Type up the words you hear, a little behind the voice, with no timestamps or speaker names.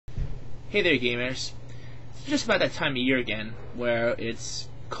Hey there, gamers. It's just about that time of year again where it's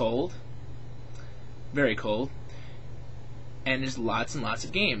cold, very cold, and there's lots and lots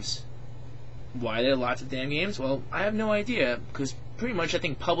of games. Why are there lots of damn games? Well, I have no idea, because pretty much I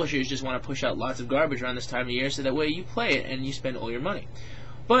think publishers just want to push out lots of garbage around this time of year so that way you play it and you spend all your money.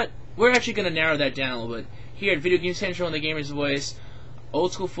 But we're actually going to narrow that down a little bit. Here at Video Game Central in the Gamer's Voice,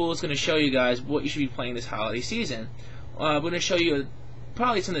 SKool Fool is going to show you guys what you should be playing this holiday season. We're going to show you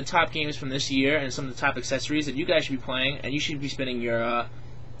probably some of the top games from this year and some of the top accessories that you guys should be playing and you should be spending your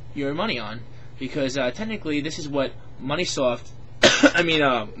money on, because technically this is what Microsoft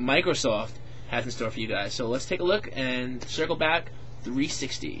has in store for you guys. So let's take a look and circle back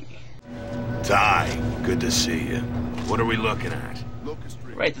 360. Ty, good to see you. What are we looking at?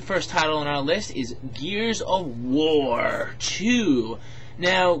 Right, the first title on our list is Gears of War 2.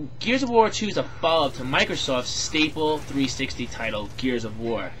 Now, Gears of War 2 is a follow-up to Microsoft's staple 360 title, Gears of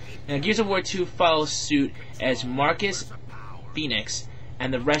War. Now, Gears of War 2 follows suit as Marcus Phoenix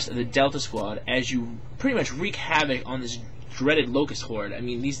and the rest of the Delta Squad as you pretty much wreak havoc on this dreaded locust horde. I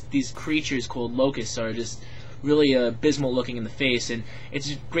mean, these creatures called locusts are just really abysmal looking in the face, and it's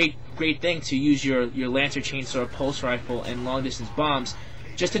a great thing to use your Lancer chainsaw, pulse rifle, and long-distance bombs,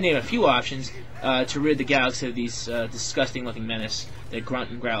 just to name a few options, to rid the galaxy of these disgusting looking menace that grunt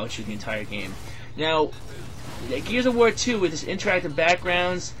and growl through the entire game. Now, Gears of War 2 with its interactive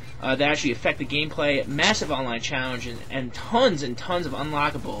backgrounds that actually affect the gameplay, massive online challenge, and tons of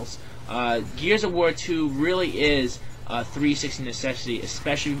unlockables, Gears of War 2 really is a 360 necessity,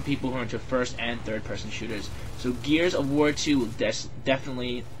 especially for people who are into first and third person shooters. So Gears of War 2 will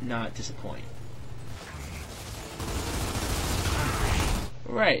definitely not disappoint.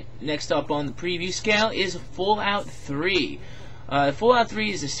 Right, next up on the preview scale is Fallout 3. Fallout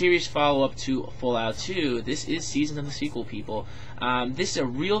 3 is a series follow-up to Fallout 2. This is Season of the Sequel, people. This is a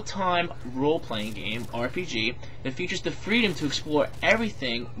real-time role-playing game, RPG, that features the freedom to explore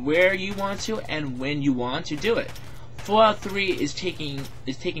everything where you want to and when you want to do it. Fallout 3 is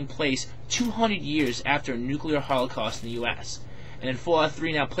taking place 200 years after a nuclear holocaust in the U.S. And then Fallout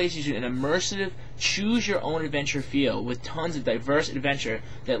 3 now places you in an immersive, choose-your-own-adventure feel with tons of diverse adventure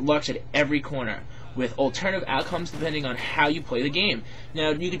that lurks at every corner, with alternative outcomes depending on how you play the game.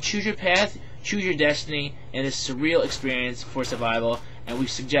 Now, you can choose your path, choose your destiny, and it's a surreal experience for survival, and we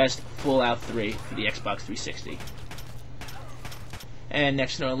suggest Fallout 3 for the Xbox 360. And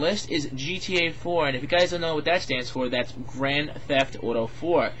next on our list is GTA 4, and if you guys don't know what that stands for, that's Grand Theft Auto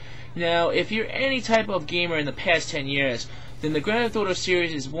 4. Now, if you're any type of gamer in the past 10 years, then the Grand Theft Auto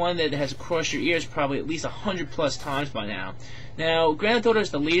series is one that has crossed your ears probably at least 100+ times by now. Now, Grand Theft Auto is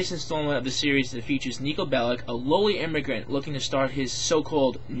the latest installment of the series that features Niko Bellic, a lowly immigrant looking to start his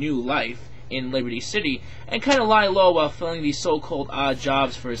so-called new life in Liberty City, and kind of lie low while filling these so-called odd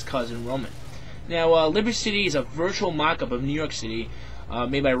jobs for his cousin Roman. Now, Liberty City is a virtual mock-up of New York City,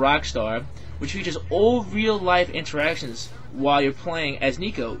 made by Rockstar, which features all real-life interactions while you're playing as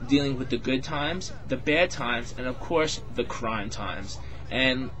Niko, dealing with the good times, the bad times, and of course, the crime times.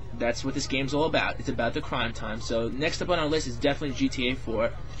 And that's what this game's all about. It's about the crime times. So next up on our list is definitely GTA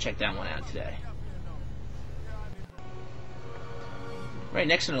 4. Check that one out today. Right,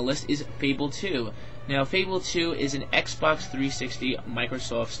 next on our list is Fable 2. Now, Fable 2 is an Xbox 360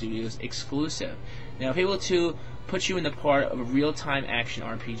 Microsoft Studios exclusive. Now, Fable 2 puts you in the part of a real-time action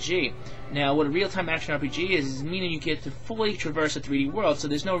RPG. Now, what a real-time action RPG is meaning you get to fully traverse a 3D world, so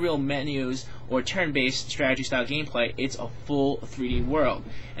there's no real menus or turn-based strategy-style gameplay. It's a full 3D world.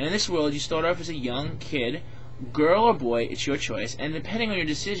 And in this world, you start off as a young kid, girl or boy, it's your choice, and depending on your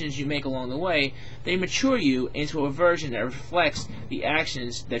decisions you make along the way, they mature you into a version that reflects the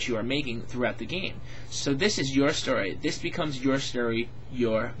actions that you are making throughout the game. So this is your story. This becomes your story,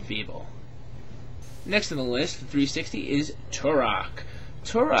 your Fable. Next on the list for 360 is Turok.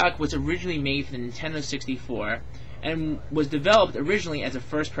 Turok was originally made for the Nintendo 64 and was developed originally as a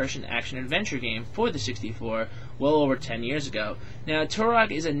first-person action-adventure game for the 64 well over 10 years ago. Now,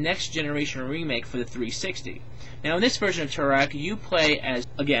 Turok is a next-generation remake for the 360. Now, in this version of Turok, you play as,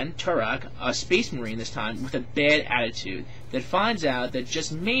 again, Turok, a space marine this time, with a bad attitude that finds out that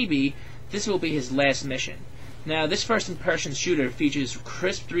just maybe this will be his last mission. Now, this first-person shooter features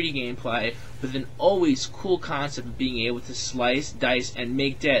crisp 3D gameplay with an always cool concept of being able to slice, dice, and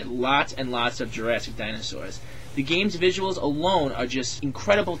make dead lots and lots of Jurassic dinosaurs. The game's visuals alone are just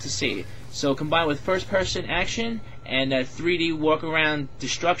incredible to see. So combined with first-person action and 3D walk-around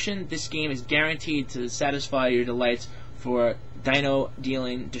destruction, this game is guaranteed to satisfy your delights for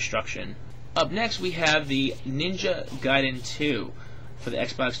dino-dealing destruction. Up next, we have the Ninja Gaiden 2 for the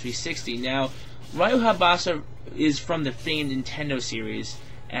Xbox 360. Now, Ryu Habasa is from the famed Nintendo series,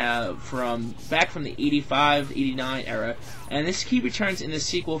 from the 85, 89 era, and this key returns in the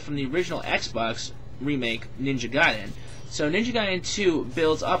sequel from the original Xbox remake, Ninja Gaiden. So Ninja Gaiden 2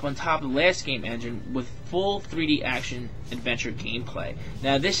 builds up on top of the last game engine with full 3D action adventure gameplay.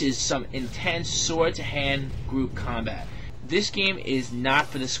 Now this is some intense sword-to-hand group combat. This game is not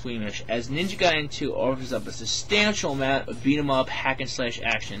for the squeamish, as Ninja Gaiden 2 offers up a substantial amount of beat-em-up hack-and-slash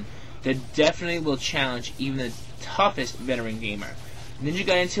action that definitely will challenge even the toughest veteran gamer. Ninja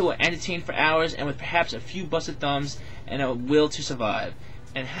Gaiden 2 will entertain for hours and with perhaps a few busted thumbs and a will to survive.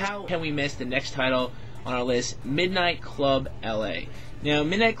 And how can we miss the next title on our list, Midnight Club LA. Now,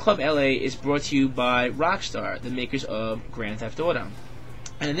 Midnight Club LA is brought to you by Rockstar, the makers of Grand Theft Auto.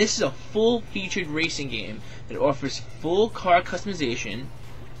 And this is a full-featured racing game that offers full car customization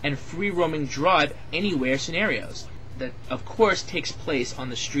and free roaming drive anywhere scenarios. That, of course, takes place on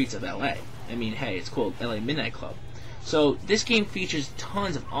the streets of LA. I mean, hey, it's called LA Midnight Club. So, this game features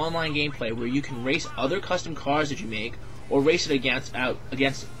tons of online gameplay where you can race other custom cars that you make, or race it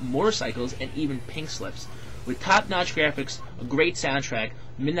against motorcycles and even pink slips. With top-notch graphics, a great soundtrack,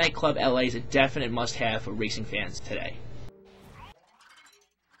 Midnight Club LA is a definite must-have for racing fans today.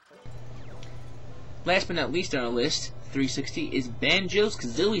 Last but not least on our list, 360, is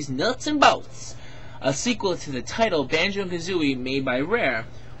Banjo-Kazooie's Nuts and Bolts, a sequel to the title Banjo-Kazooie made by Rare,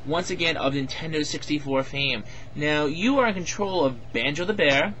 once again of Nintendo 64 fame. Now, you are in control of Banjo the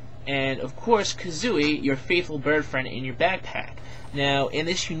Bear, and of course Kazooie, your faithful bird friend in your backpack. Now, in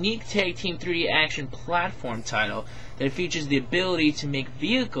this unique tag team 3D action platform title that features the ability to make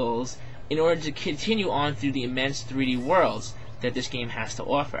vehicles in order to continue on through the immense 3D worlds that this game has to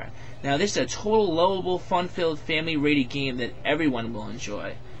offer. Now, this is a total lovable, fun-filled, family-rated game that everyone will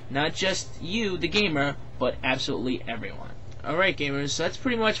enjoy. Not just you, the gamer, but absolutely everyone. Alright gamers, so that's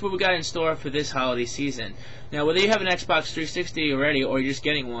pretty much what we got in store for this holiday season. Now, whether you have an Xbox 360 already or you're just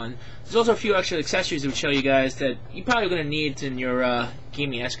getting one, there's also a few extra accessories that would show you guys that you're probably going to need in your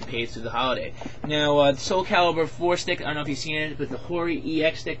gaming escapades through the holiday. Now, the Soul Calibur 4 stick, I don't know if you've seen it, but the Hori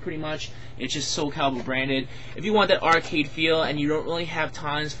EX stick pretty much, it's just Soul Calibur branded. If you want that arcade feel and you don't really have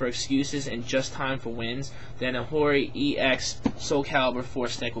times for excuses and just time for wins, then a Hori EX Soul Calibur 4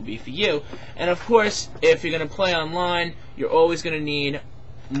 stick will be for you. And of course, if you're going to play online, you're always going to need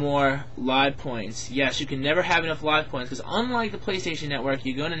more live points. Yes, you can never have enough live points because unlike the PlayStation Network,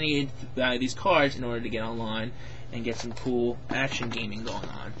 you're going to need these cards in order to get online and get some cool action gaming going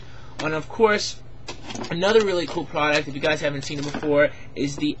on. And of course, another really cool product, if you guys haven't seen it before,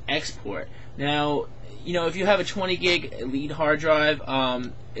 is the Export. Now, you know, if you have a 20 gig Elite hard drive,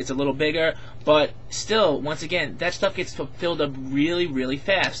 it's a little bigger, but still, once again, that stuff gets filled up really, really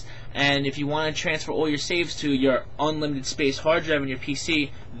fast. And if you want to transfer all your saves to your unlimited space hard drive on your PC,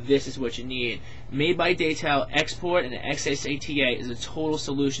 this is what you need. Made by Daytal, Export and XSATA is a total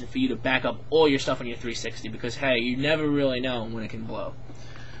solution for you to back up all your stuff on your 360 because, hey, you never really know when it can blow.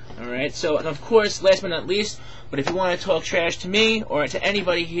 Alright, so, and of course, last but not least, but if you want to talk trash to me or to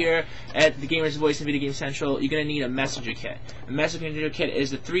anybody here at the Gamer's Voice and Video Game Central, you're going to need a messenger kit. A messenger kit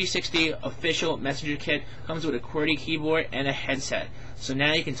is the 360 official messenger kit. Comes with a QWERTY keyboard and a headset. So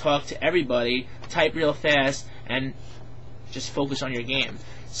now you can talk to everybody, type real fast, and just focus on your game.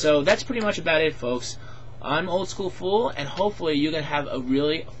 So that's pretty much about it, folks. I'm SKool Fool, and hopefully you're going to have a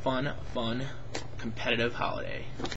really fun, competitive holiday.